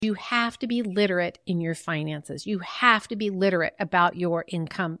You have to be literate in your finances. You have to be literate about your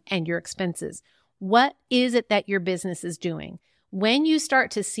income and your expenses. What is it that your business is doing? When you start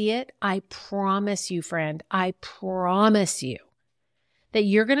to see it, I promise you, friend, I promise you that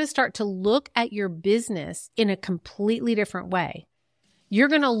you're going to start to look at your business in a completely different way. You're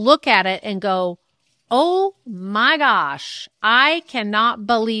going to look at it and go, oh my gosh, I cannot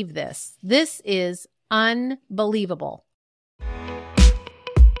believe this. This is unbelievable.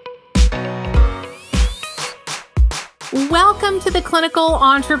 Welcome to The Clinical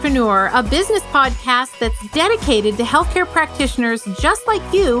Entrepreneur, a business podcast that's dedicated to healthcare practitioners just like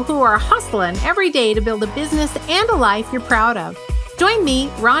you who are hustling every day to build a business and a life you're proud of. Join me,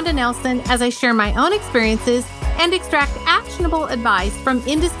 Rhonda Nelson, as I share my own experiences and extract actionable advice from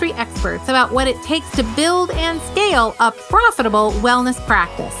industry experts about what it takes to build and scale a profitable wellness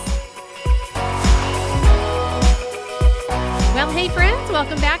practice. Well, hey friends,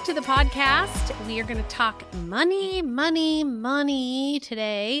 welcome back to the podcast. We are going to talk money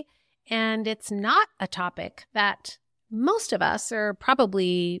today, and it's not a topic that most of us are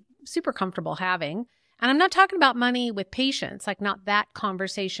probably super comfortable having. And I'm not talking about money with patients, like not that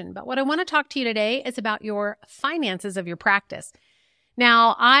conversation. But what I want to talk to you today is about your finances of your practice.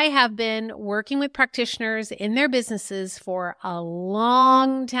 Now, I have been working with practitioners in their businesses for a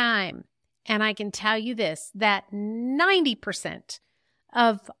long time. And I can tell you this, that 90%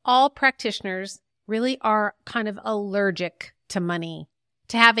 of all practitioners really are kind of allergic to money,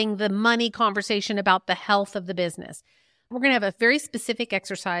 to having the money conversation about the health of the business. We're going to have a very specific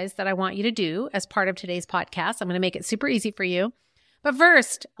exercise that I want you to do as part of today's podcast. I'm going to make it super easy for you. But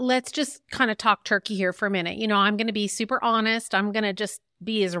first, let's just kind of talk turkey here for a minute. You know, I'm going to be super honest. I'm going to just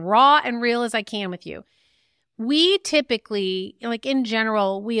be as raw and real as I can with you. We typically, like in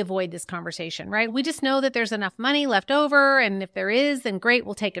general, we avoid this conversation, right? We just know that there's enough money left over. And if there is, then great,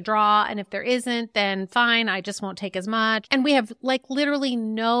 we'll take a draw. And if there isn't, then fine, I just won't take as much. And we have like literally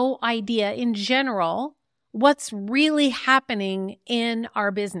no idea in general what's really happening in our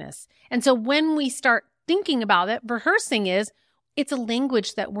business. And so when we start thinking about it, rehearsing is, it's a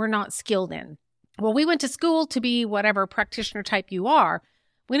language that we're not skilled in. Well, we went to school to be whatever practitioner type you are.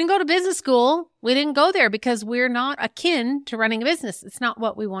 We didn't go to business school. We didn't go there because we're not akin to running a business. It's not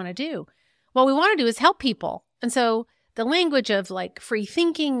what we want to do. What we want to do is help people. And so the language of like free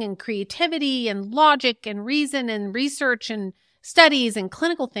thinking and creativity and logic and reason and research and studies and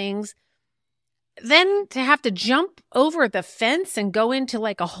clinical things, then to have to jump over the fence and go into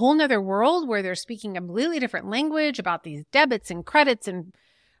like a whole nother world where they're speaking a completely different language about these debits and credits and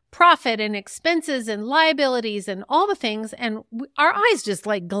profit and expenses and liabilities and all the things. And our eyes just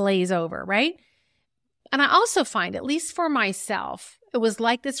like glaze over, right? And I also find, at least for myself, it was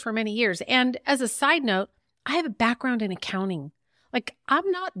like this for many years. And as a side note, I have a background in accounting. Like, I'm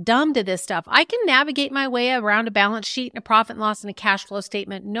not dumb to this stuff. I can navigate my way around a balance sheet and a profit and loss and a cash flow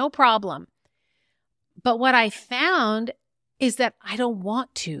statement, no problem. But what I found is that I don't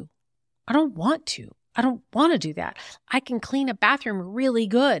want to. I don't want to do that. I can clean a bathroom really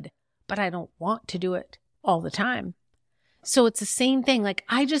good, but I don't want to do it all the time. So it's the same thing. Like,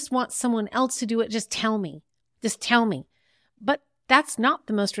 I just want someone else to do it. Just tell me. But that's not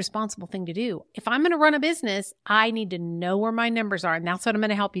the most responsible thing to do. If I'm going to run a business, I need to know where my numbers are. And that's what I'm going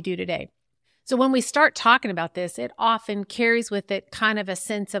to help you do today. So when we start talking about this, it often carries with it kind of a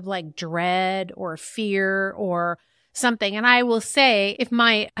sense of like dread or fear or something. And I will say, if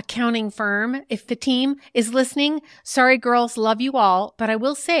my accounting firm, if the team is listening, sorry girls, love you all. But I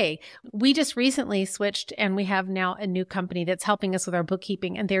will say, we just recently switched and we have now a new company that's helping us with our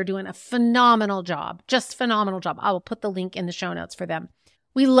bookkeeping, and they're doing a phenomenal job, just phenomenal job. I will put the link in the show notes for them.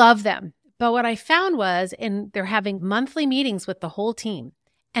 We love them. But what I found was, and they're having monthly meetings with the whole team,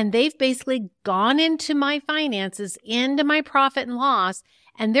 and they've basically gone into my finances, into my profit and loss,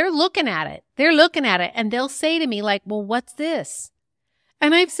 and they're looking at it. And they'll say to me like, well, what's this?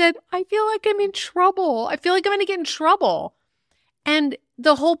 And I've said, I feel like I'm in trouble. I feel like I'm going to get in trouble. And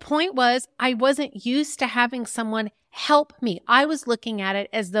the whole point was I wasn't used to having someone help me. I was looking at it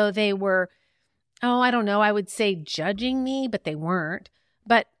as though they were, I don't know, I would say judging me, but they weren't.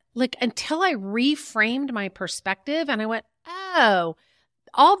 But like, until I reframed my perspective and I went, oh,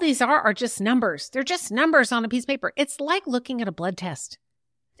 all these are just numbers. They're just numbers on a piece of paper. It's like looking at a blood test.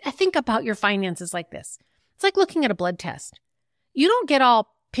 I think about your finances like this. It's like looking at a blood test. You don't get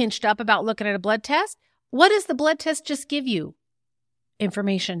all pinched up about looking at a blood test. What does the blood test just give you?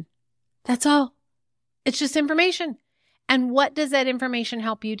 Information. That's all. It's just information. And what does that information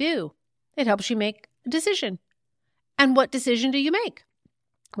help you do? It helps you make a decision. And what decision do you make?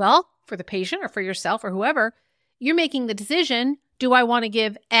 Well, for the patient or for yourself or whoever, you're making the decision Do I want to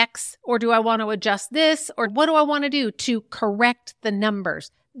give X, or do I want to adjust this? Or what do I want to do to correct the numbers?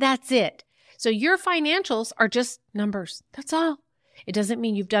 That's it. So your financials are just numbers. That's all. It doesn't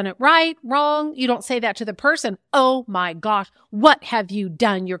mean you've done it right, wrong. You don't say that to the person. Oh my gosh, what have you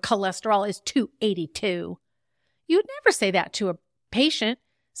done? Your cholesterol is 282. You would never say that to a patient.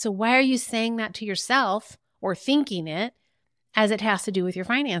 So why are you saying that to yourself or thinking it as it has to do with your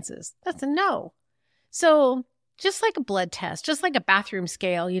finances? That's a no. So just like a blood test, just like a bathroom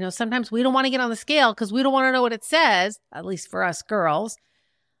scale, sometimes we don't want to get on the scale because we don't want to know what it says, at least for us girls.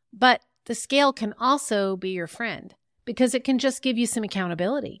 But the scale can also be your friend because it can just give you some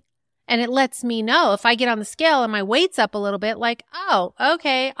accountability. And it lets me know if I get on the scale and my weight's up a little bit, like, oh,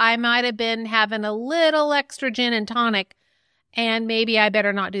 okay, I might have been having a little extra gin and tonic, and maybe I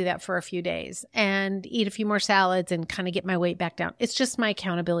better not do that for a few days and eat a few more salads and kind of get my weight back down. It's just my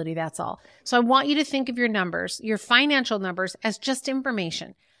accountability. That's all. So I want you to think of your numbers, your financial numbers, as just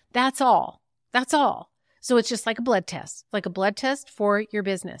information. That's all. That's all. So it's just like a blood test for your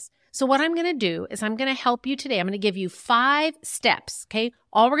business. So what I'm going to do is I'm going to help you today. I'm going to give you 5 steps. Okay.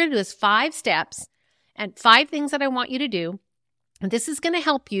 All we're going to do is 5 steps and 5 things that I want you to do. And this is going to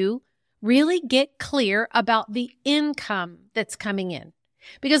help you really get clear about the income that's coming in.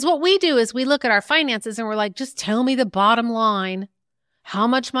 Because what we do is we look at our finances and we're like, just tell me the bottom line. How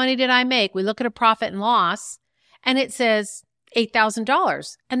much money did I make? We look at a profit and loss and it says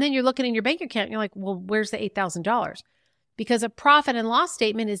 $8,000. And then you're looking in your bank account and you're like, well, where's the $8,000? Because a profit and loss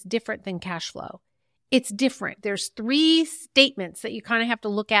statement is different than cash flow. It's different. There's 3 statements that you kind of have to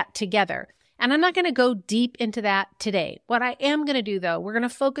look at together. And I'm not going to go deep into that today. What I am going to do though, we're going to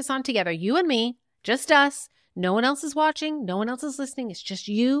focus on together, you and me, just us. No one else is watching. No one else is listening. It's just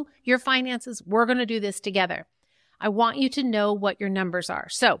you, your finances. We're going to do this together. I want you to know what your numbers are.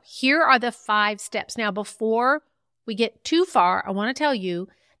 So here are the 5 steps. Now, before we get too far, I want to tell you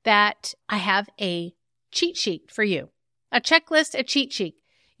that I have a cheat sheet for you. A checklist, a cheat sheet.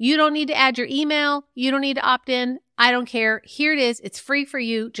 You don't need to add your email. You don't need to opt in. I don't care. Here it is. It's free for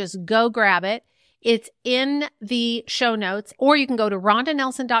you. Just go grab it. It's in the show notes, or you can go to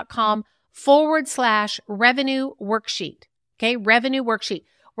rondanelson.com/revenue worksheet. Okay. Revenue worksheet.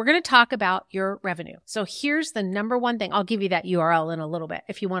 We're going to talk about your revenue. So here's the number one thing. I'll give you that URL in a little bit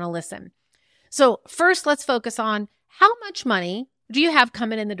if you want to listen. So first, let's focus on how much money do you have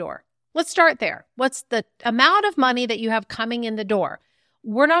coming in the door? Let's start there. What's the amount of money that you have coming in the door?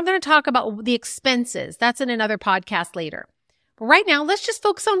 We're not going to talk about the expenses. That's in another podcast later. But right now, let's just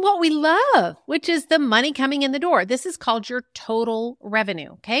focus on what we love, which is the money coming in the door. This is called your total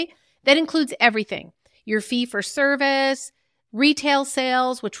revenue, okay? That includes everything. Your fee for service, retail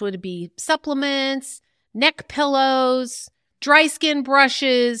sales, which would be supplements, neck pillows, dry skin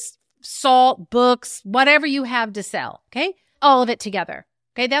brushes, salt, books, whatever you have to sell, okay? All of it together.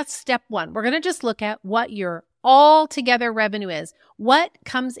 Okay, that's step 1. We're going to just look at what your all-together revenue is. What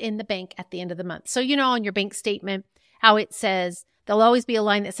comes in the bank at the end of the month? So, on your bank statement, how it says, there'll always be a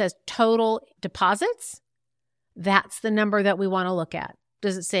line that says total deposits. That's the number that we want to look at.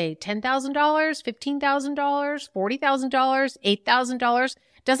 Does it say $10,000, $15,000, $40,000, $8,000?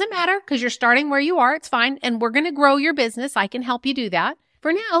 Doesn't matter because you're starting where you are. It's fine. And we're going to grow your business. I can help you do that.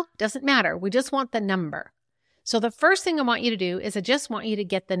 For now, doesn't matter. We just want the number. So the first thing I want you to do is I just want you to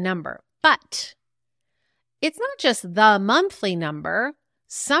get the number. But it's not just the monthly number.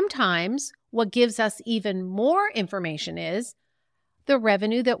 Sometimes what gives us even more information is the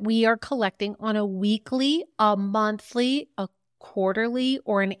revenue that we are collecting on a weekly, a monthly, a quarterly,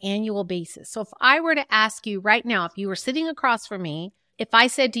 or an annual basis. So if I were to ask you right now, if you were sitting across from me, if I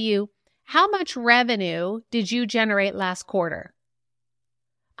said to you, how much revenue did you generate last quarter?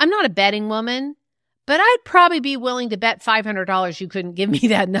 I'm not a betting woman, but I'd probably be willing to bet $500 you couldn't give me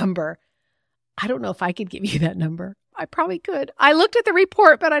that number. I don't know if I could give you that number. I probably could. I looked at the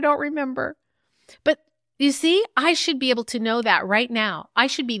report, but I don't remember. But you see, I should be able to know that right now. I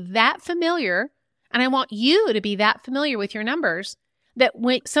should be that familiar, and I want you to be that familiar with your numbers that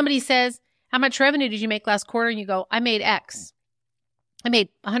when somebody says, how much revenue did you make last quarter? And you go, I made X. I made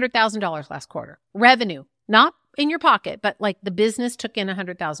 $100,000 last quarter. Revenue, not in your pocket, but like the business took in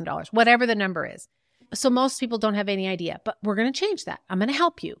 $100,000, whatever the number is. So most people don't have any idea, but we're going to change that. I'm going to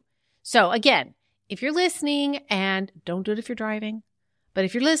help you. So again, if you're listening, and don't do it if you're driving, but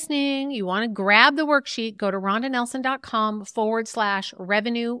if you're listening, you want to grab the worksheet, go to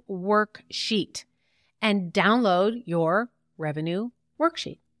rondanelson.com/revenue worksheet and download your revenue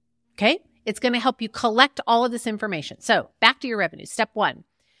worksheet. Okay. It's going to help you collect all of this information. So back to your revenue. Step 1.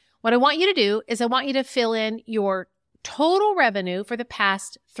 What I want you to do is I want you to fill in your total revenue for the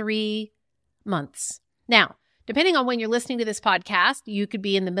past 3 months. Now, depending on when you're listening to this podcast, you could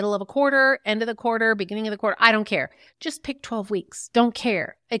be in the middle of a quarter, end of the quarter, beginning of the quarter. I don't care. Just pick 12 weeks. Don't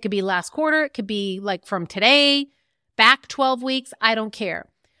care. It could be last quarter. It could be like from today, back 12 weeks. I don't care.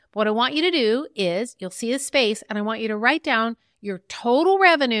 What I want you to do is you'll see a space and I want you to write down your total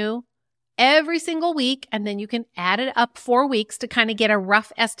revenue every single week, and then you can add it up 4 weeks to kind of get a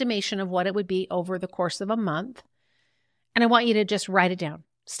rough estimation of what it would be over the course of a month. And I want you to just write it down.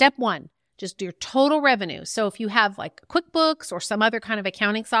 Step 1, just your total revenue. So if you have like QuickBooks or some other kind of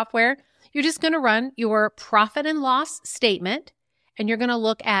accounting software, you're just going to run your profit and loss statement, and you're going to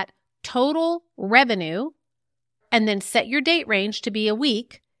look at total revenue and then set your date range to be a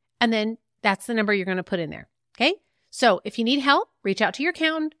week. And then that's the number you're going to put in there. Okay. So if you need help, reach out to your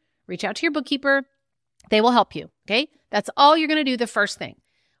accountant, reach out to your bookkeeper. They will help you. Okay. That's all you're going to do the first thing.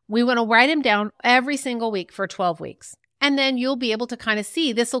 We want to write them down every single week for 12 weeks. And then you'll be able to kind of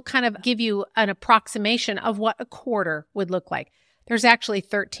see, this will kind of give you an approximation of what a quarter would look like. There's actually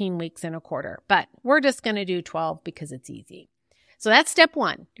 13 weeks in a quarter, but we're just going to do 12 because it's easy. So that's step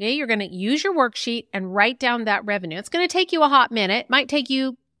 1. Okay. You're going to use your worksheet and write down that revenue. It's going to take you a hot minute. It might take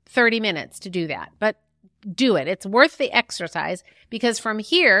you 30 minutes to do that, but do it. It's worth the exercise because from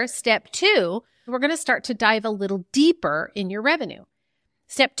here, step 2, we're going to start to dive a little deeper in your revenue.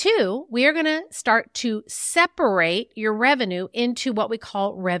 Step 2, we are going to start to separate your revenue into what we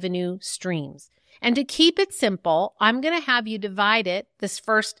call revenue streams. And to keep it simple, I'm going to have you divide it this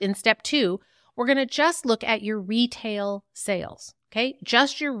first in step 2. We're going to just look at your retail sales. Okay.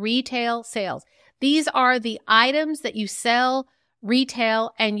 Just your retail sales. These are the items that you sell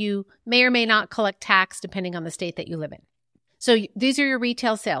retail, and you may or may not collect tax depending on the state that you live in. So these are your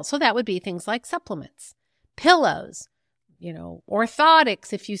retail sales. So that would be things like supplements, pillows,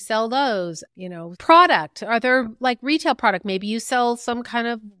 orthotics, if you sell those, product. Are there like retail product? Maybe you sell some kind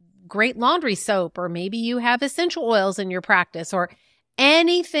of great laundry soap, or maybe you have essential oils in your practice, or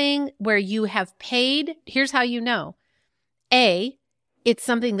anything where you have paid. Here's how you know. A, it's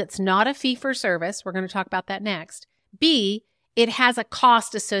something that's not a fee for service. We're going to talk about that next. B, it has a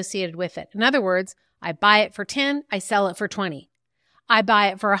cost associated with it. In other words, I buy it for 10, I sell it for 20. I buy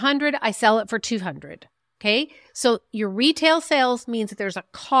it for 100, I sell it for 200. Okay. So your retail sales means that there's a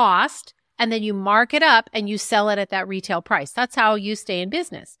cost, and then you mark it up and you sell it at that retail price. That's how you stay in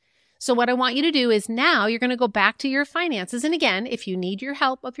business. So what I want you to do is now you're going to go back to your finances. And again, if you need your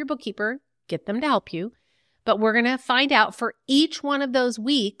help of your bookkeeper, get them to help you. But we're going to find out for each one of those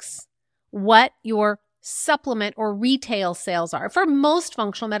weeks what your supplement or retail sales are. For most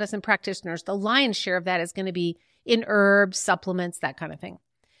functional medicine practitioners, the lion's share of that is going to be in herbs, supplements, that kind of thing.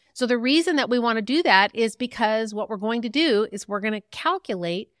 So the reason that we want to do that is because what we're going to do is we're going to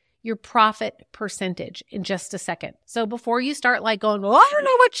calculate your profit percentage in just a second. So before you start like going, well, I don't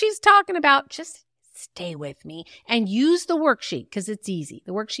know what she's talking about, just stay with me and use the worksheet because it's easy.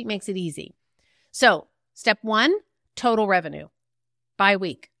 The worksheet makes it easy. So step 1, total revenue by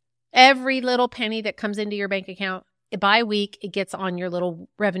week. Every little penny that comes into your bank account by week, it gets on your little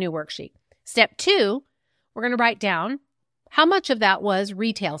revenue worksheet. Step 2, we're going to write down how much of that was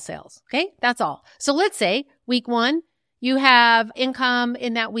retail sales. Okay, that's all. So let's say week 1, you have income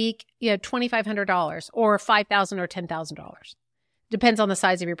in that week, $2,500 or $5,000 or $10,000. Depends on the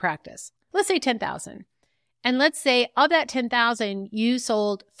size of your practice. Let's say $10,000. And let's say of that $10,000, you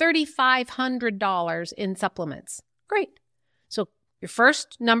sold $3,500 in supplements. Great. So your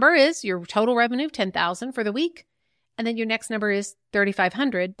first number is your total revenue, $10,000 for the week. And then your next number is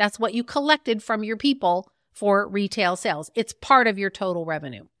 $3,500. That's what you collected from your people for retail sales. It's part of your total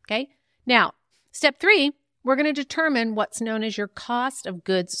revenue. Okay. Now, step 3, we're going to determine what's known as your cost of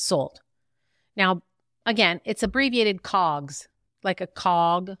goods sold. Now, again, it's abbreviated COGS, like a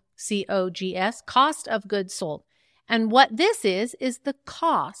COG, C-O-G-S, cost of goods sold. And what this is the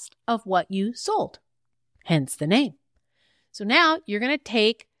cost of what you sold, hence the name. So now you're going to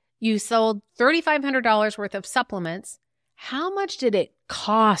take, you sold $3,500 worth of supplements. How much did it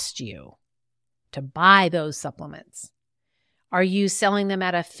cost you to buy those supplements? Are you selling them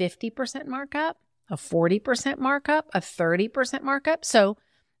at a 50% markup, a 40% markup, a 30% markup? So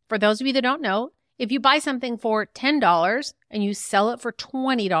for those of you that don't know, if you buy something for $10 and you sell it for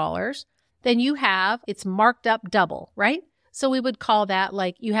 $20, then it's marked up double, right? So we would call that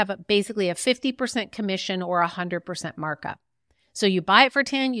like you have basically a 50% commission or 100% markup. So you buy it for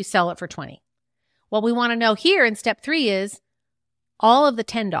 10, you sell it for 20. What we want to know here in step 3 is all of the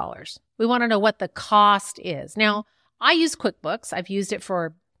 $10. We want to know what the cost is. Now, I use QuickBooks. I've used it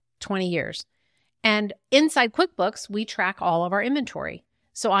for 20 years. And inside QuickBooks, we track all of our inventory.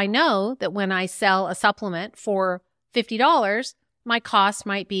 So I know that when I sell a supplement for $50, my cost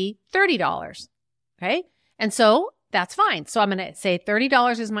might be $30. Okay. And so that's fine. So I'm going to say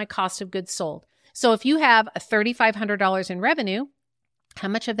 $30 is my cost of goods sold. So if you have a $3,500 in revenue, how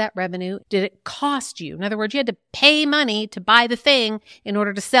much of that revenue did it cost you? In other words, you had to pay money to buy the thing in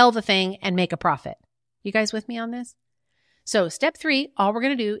order to sell the thing and make a profit. You guys with me on this? So step 3, all we're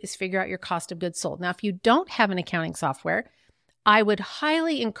going to do is figure out your cost of goods sold. Now, if you don't have an accounting software, I would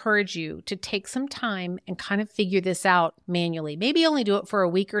highly encourage you to take some time and kind of figure this out manually. Maybe only do it for a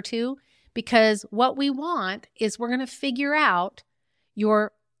week or two, because what we want is we're going to figure out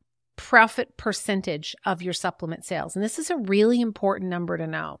your profit percentage of your supplement sales. And this is a really important number to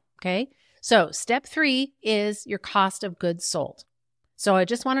know, okay? So step 3 is your cost of goods sold. So I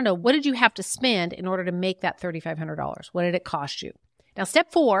just want to know, what did you have to spend in order to make that $3,500? What did it cost you? Now,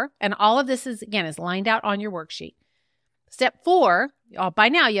 step 4, and all of this is lined out on your worksheet. Step 4, by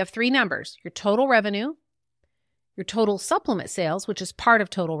now you have 3 numbers: your total revenue, your total supplement sales, which is part of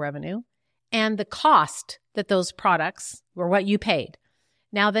total revenue, and the cost that those products were what you paid.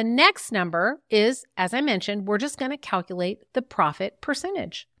 Now, the next number is, as I mentioned, we're just going to calculate the profit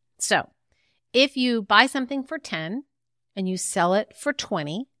percentage. So if you buy something for 10 and you sell it for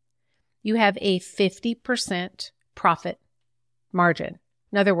 20, you have a 50% profit margin.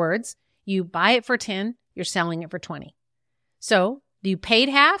 In other words, you buy it for 10, you're selling it for 20. So you paid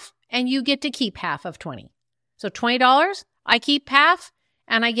half and you get to keep half of 20. So $20, I keep half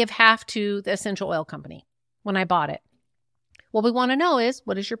and I give half to the essential oil company when I bought it. What we want to know is,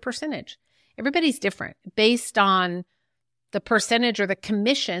 what is your percentage? Everybody's different based on the percentage or the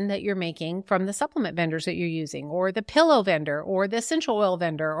commission that you're making from the supplement vendors that you're using, or the pillow vendor, or the essential oil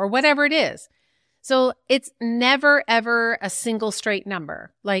vendor, or whatever it is. So it's never, ever a single straight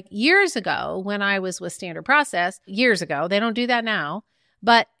number. Like years ago, when I was with Standard Process, years ago, they don't do that now,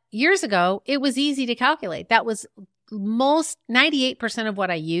 but years ago, it was easy to calculate. That was most 98% of what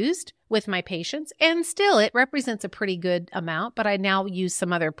I used with my patients. And still, it represents a pretty good amount, but I now use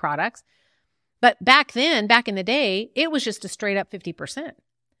some other products. But back then, back in the day, it was just a straight up 50%.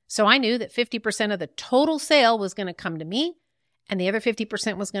 So I knew that 50% of the total sale was going to come to me and the other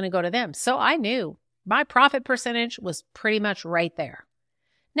 50% was going to go to them. So I knew my profit percentage was pretty much right there.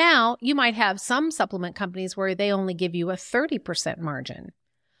 Now, you might have some supplement companies where they only give you a 30% margin,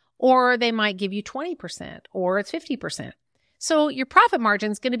 or they might give you 20%, or it's 50%. So your profit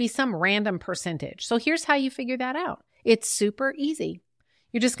margin is going to be some random percentage. So here's how you figure that out. It's super easy.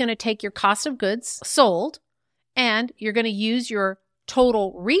 You're just going to take your cost of goods sold and you're going to use your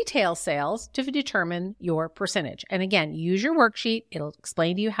total retail sales to determine your percentage. And again, use your worksheet. It'll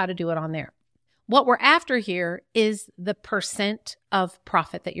explain to you how to do it on there. What we're after here is the percent of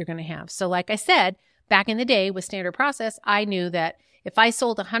profit that you're going to have. So like I said, back in the day with Standard Process, I knew that if I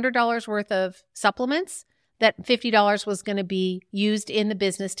sold $100 worth of supplements, that $50 was going to be used in the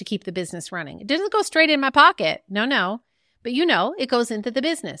business to keep the business running. It doesn't go straight in my pocket. No. But it goes into the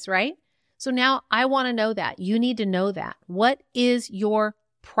business, right? So now I want to know that. You need to know that. What is your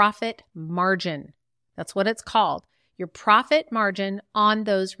profit margin? That's what it's called. Your profit margin on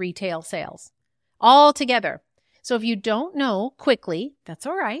those retail sales all together. So if you don't know quickly, that's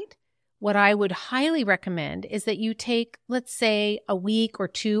all right. What I would highly recommend is that you take, let's say, a week or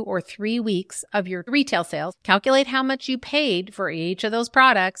 2 or 3 weeks of your retail sales, calculate how much you paid for each of those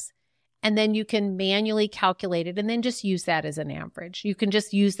products, and then you can manually calculate it and then just use that as an average. You can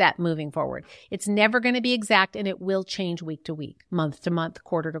just use that moving forward. It's never going to be exact, and it will change week to week, month to month,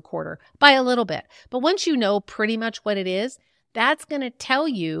 quarter to quarter by a little bit. But once you know pretty much what it is, that's going to tell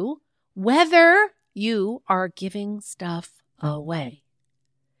you whether you are giving stuff away.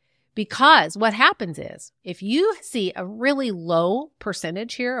 Because what happens is, if you see a really low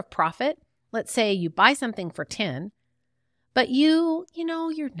percentage here of profit, let's say you buy something for 10, but you're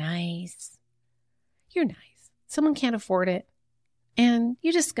nice. You're nice. Someone can't afford it. And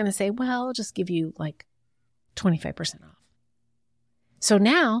you're just going to say, well, I'll just give you like 25% off. So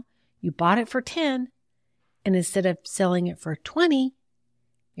now you bought it for 10, and instead of selling it for 20,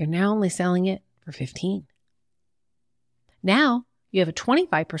 you're now only selling it for 15. Now you have a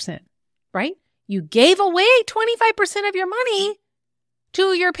 25%, right? You gave away 25% of your money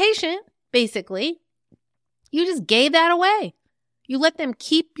to your patient, basically. You just gave that away. You let them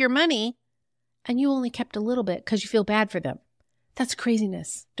keep your money, and you only kept a little bit because you feel bad for them. That's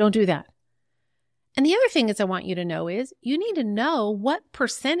craziness. Don't do that. And the other thing is I want you to know is you need to know what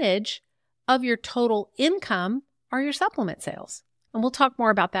percentage of your total income are your supplement sales. And we'll talk more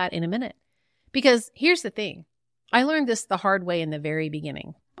about that in a minute. Because here's the thing. I learned this the hard way in the very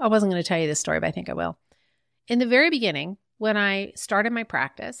beginning. I wasn't going to tell you this story, but I think I will. In the very beginning, when I started my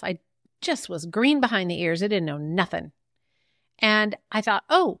practice, I just was green behind the ears. I didn't know nothing. And I thought,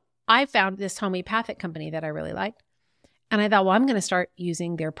 I found this homeopathic company that I really liked. And I thought, well, I'm going to start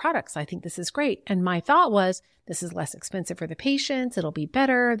using their products. I think this is great. And my thought was, this is less expensive for the patients. It'll be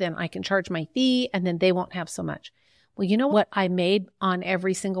better. Then I can charge my fee and then they won't have so much. Well, you know what I made on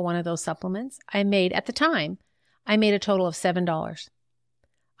every single one of those supplements? At the time, I made a total of $7.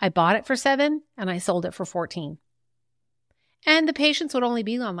 I bought it for $7 and I sold it for $14. And the patients would only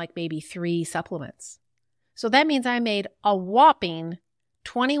be on like maybe 3 supplements. So that means I made a whopping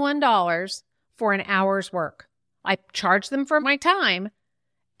 $21 for an hour's work. I charged them for my time,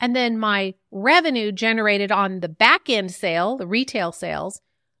 and then my revenue generated on the back end sale, the retail sales,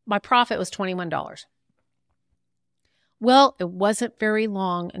 my profit was $21. Well, it wasn't very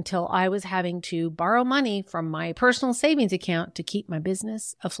long until I was having to borrow money from my personal savings account to keep my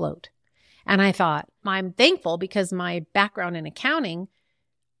business afloat. And I thought, I'm thankful because my background in accounting,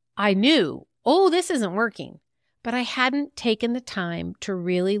 I knew, this isn't working. But I hadn't taken the time to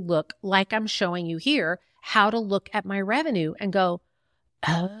really look, like I'm showing you here, how to look at my revenue and go,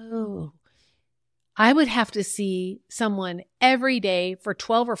 I would have to see someone every day for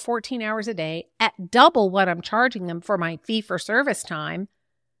 12 or 14 hours a day at double what I'm charging them for my fee for service time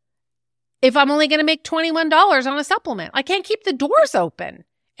if I'm only going to make $21 on a supplement. I can't keep the doors open.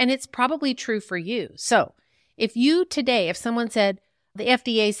 And it's probably true for you. So if someone said, the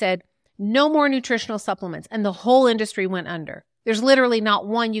FDA said, no more nutritional supplements and the whole industry went under, there's literally not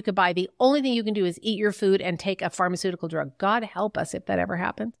one you could buy. The only thing you can do is eat your food and take a pharmaceutical drug. God help us if that ever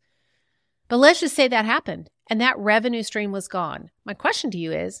happens. But let's just say that happened and that revenue stream was gone. My question to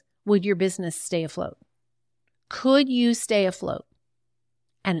you is, would your business stay afloat? Could you stay afloat?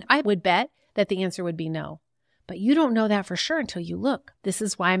 And I would bet that the answer would be no. But you don't know that for sure until you look. This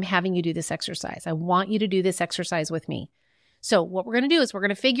is why I'm having you do this exercise. I want you to do this exercise with me. So what we're going to do is we're going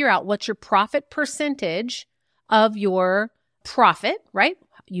to figure out what's your profit percentage of your profit, right?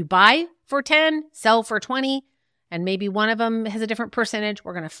 You buy for 10, sell for 20, and maybe one of them has a different percentage.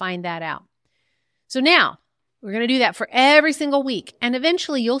 We're going to find that out. So now we're going to do that for every single week. And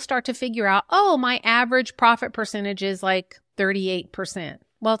eventually you'll start to figure out, my average profit percentage is like 38%.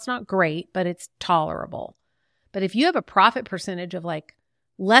 Well, it's not great, but it's tolerable. But if you have a profit percentage of like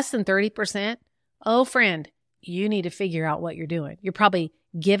less than 30%, friend, you need to figure out what you're doing. You're probably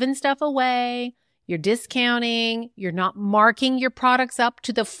giving stuff away. You're discounting. You're not marking your products up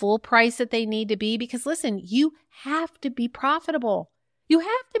to the full price that they need to be because listen, you have to be profitable. You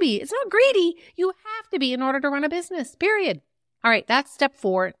have to be. It's not greedy. You have to be in order to run a business, period. All right, that's step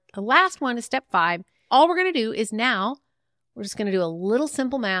 4. The last one is step 5. All we're going to do is now we're just going to do a little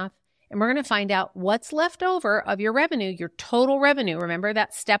simple math and we're going to find out what's left over of your revenue, your total revenue. Remember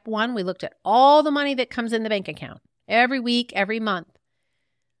that step 1, we looked at all the money that comes in the bank account every week, every month.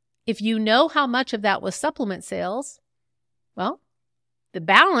 If you know how much of that was supplement sales, well, the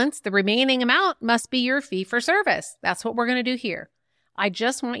balance, the remaining amount must be your fee for service. That's what we're going to do here. I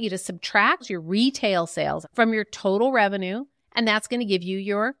just want you to subtract your retail sales from your total revenue, and that's going to give you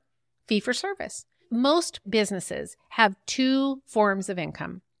your fee for service. Most businesses have 2 forms of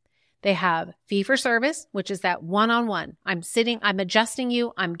income. They have fee for service, which is that one-on-one. I'm adjusting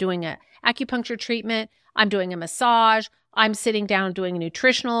you. I'm doing an acupuncture treatment. I'm doing a massage. I'm sitting down doing a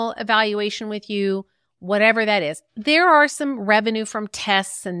nutritional evaluation with you, whatever that is. There are some revenue from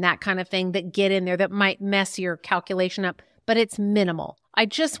tests and that kind of thing that get in there that might mess your calculation up, but it's minimal. I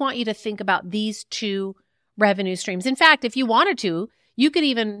just want you to think about these 2 revenue streams. In fact, if you wanted to, you could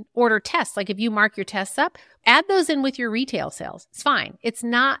even order tests. Like if you mark your tests up, add those in with your retail sales. It's fine. It's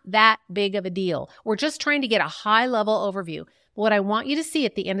not that big of a deal. We're just trying to get a high level overview. But what I want you to see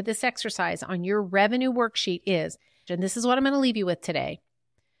at the end of this exercise on your revenue worksheet is, and this is what I'm going to leave you with today,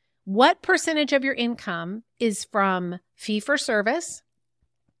 what percentage of your income is from fee for service?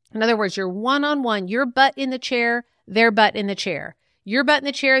 In other words, your one-on-one, your butt in the chair, their butt in the chair. Your butt in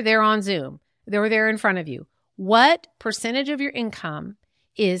the chair, they're on Zoom. They're there in front of you. What percentage of your income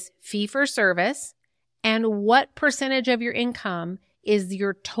is fee for service and what percentage of your income is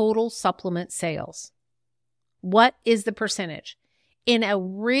your total supplement sales? What is the percentage? In a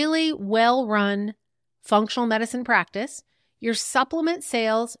really well-run functional medicine practice, your supplement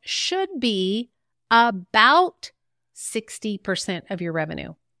sales should be about 60% of your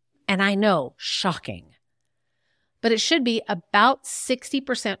revenue. And I know, shocking, but it should be about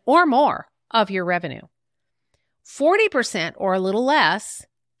 60% or more of your revenue. 40% or a little less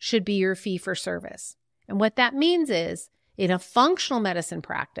should be your fee for service. And what that means is, in a functional medicine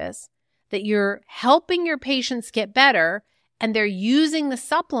practice, that you're helping your patients get better and they're using the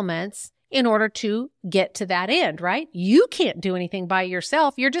supplements in order to get to that end, right? You can't do anything by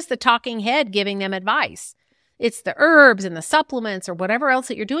yourself. You're just the talking head giving them advice. It's the herbs and the supplements or whatever else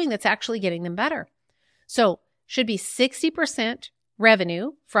that you're doing that's actually getting them better. So should be 60%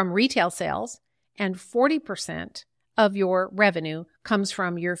 revenue from retail sales and 40% of your revenue comes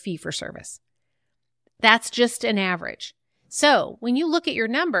from your fee for service. That's just an average. So when you look at your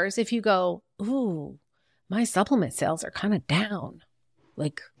numbers, if you go, ooh, my supplement sales are kind of down,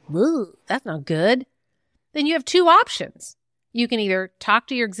 like, ooh, that's not good, then you have two options. You can either talk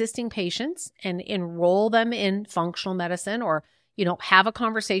to your existing patients and enroll them in functional medicine, or, have a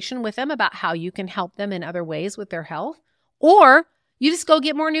conversation with them about how you can help them in other ways with their health, or you just go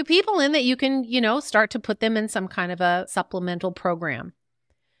get more new people in that you can, start to put them in some kind of a supplemental program.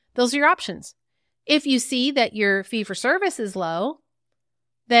 Those are your options. If you see that your fee for service is low,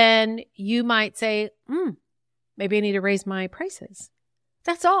 then you might say, maybe I need to raise my prices.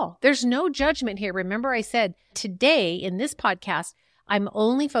 That's all. There's no judgment here. Remember, I said today in this podcast, I'm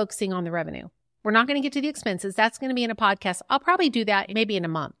only focusing on the revenue. We're not going to get to the expenses. That's going to be in a podcast. I'll probably do that maybe in a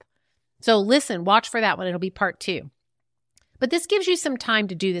month. So listen, watch for that one. It'll be part 2. But this gives you some time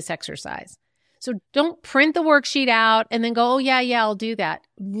to do this exercise. So don't print the worksheet out and then go, oh, yeah, I'll do that.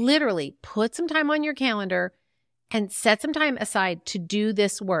 Literally put some time on your calendar and set some time aside to do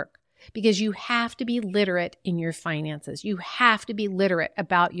this work, because you have to be literate in your finances. You have to be literate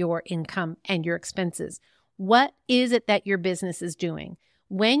about your income and your expenses. What is it that your business is doing?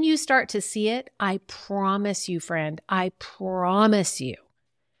 When you start to see it, I promise you, friend, I promise you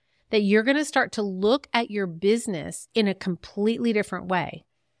that you're going to start to look at your business in a completely different way.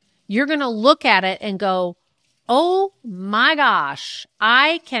 You're going to look at it and go, oh my gosh,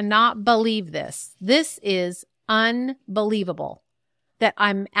 I cannot believe this. This is unbelievable that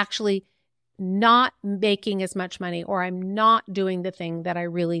I'm actually not making as much money, or I'm not doing the thing that I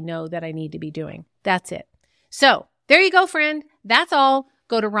really know that I need to be doing. That's it. So there you go, friend. That's all.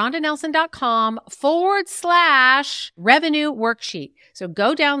 Go to rondanelson.com/revenue worksheet. So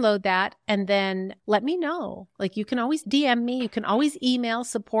go download that and then let me know. Like, you can always DM me. You can always email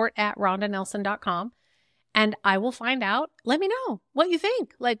support@rondanelson.com and I will find out. Let me know what you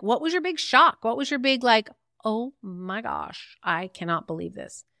think. Like, what was your big shock? What was your big, oh my gosh, I cannot believe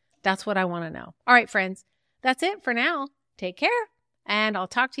this. That's what I want to know. All right, friends, that's it for now. Take care, and I'll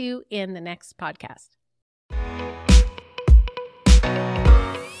talk to you in the next podcast.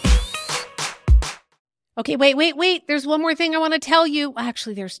 Okay, wait. There's one more thing I want to tell you.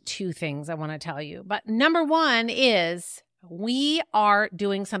 Actually, there's 2 things I want to tell you. But number 1 is we are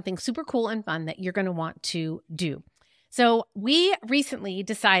doing something super cool and fun that you're going to want to do. So we recently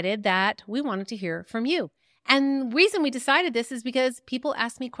decided that we wanted to hear from you. And the reason we decided this is because people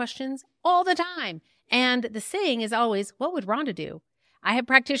ask me questions all the time. And the saying is always, what would Rhonda do? I have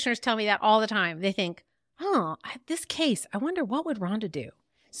practitioners tell me that all the time. They think, this case, I wonder what would Rhonda do?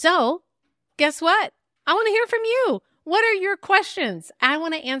 So guess what? I want to hear from you. What are your questions? I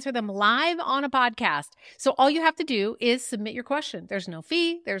want to answer them live on a podcast. So all you have to do is submit your question. There's no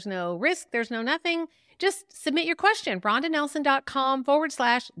fee. There's no risk. There's no nothing. Just submit your question.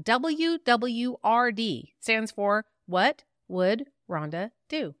 rondanelson.com/WWRD stands for what would Rhonda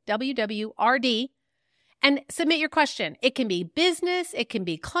do? WWRD. And submit your question. It can be business. It can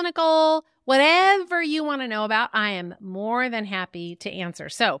be clinical. Whatever you want to know about, I am more than happy to answer.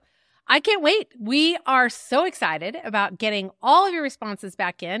 So I can't wait. We are so excited about getting all of your responses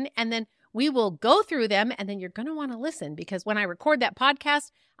back in, and then we will go through them, and then you're going to want to listen, because when I record that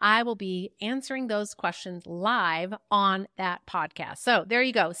podcast, I will be answering those questions live on that podcast. So there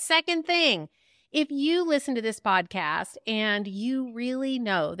you go. Second thing, if you listen to this podcast and you really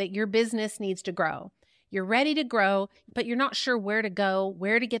know that your business needs to grow, you're ready to grow, but you're not sure where to go,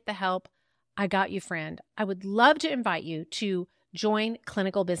 where to get the help, I got you, friend. I would love to invite you to join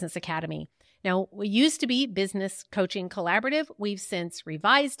Clinical Business Academy. Now, we used to be Business Coaching Collaborative. We've since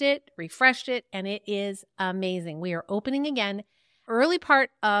revised it, refreshed it, and it is amazing. We are opening again early part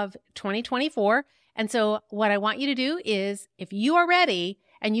of 2024. And so what I want you to do is, if you are ready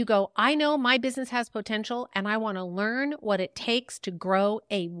and you go, I know my business has potential and I want to learn what it takes to grow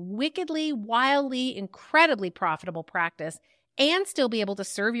a wickedly, wildly, incredibly profitable practice and still be able to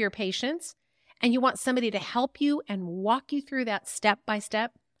serve your patients, and you want somebody to help you and walk you through that step by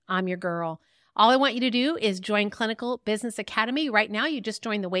step, I'm your girl. All I want you to do is join Clinical Business Academy. Right now, you just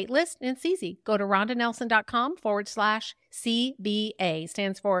join the wait list, and it's easy. Go to rondanelson.com/CBA.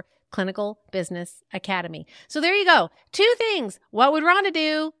 Stands for Clinical Business Academy. So there you go. 2 things. What would Rhonda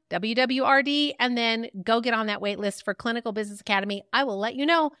do? WWRD, and then go get on that wait list for Clinical Business Academy. I will let you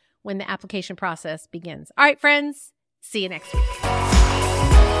know when the application process begins. All right, friends. See you next week.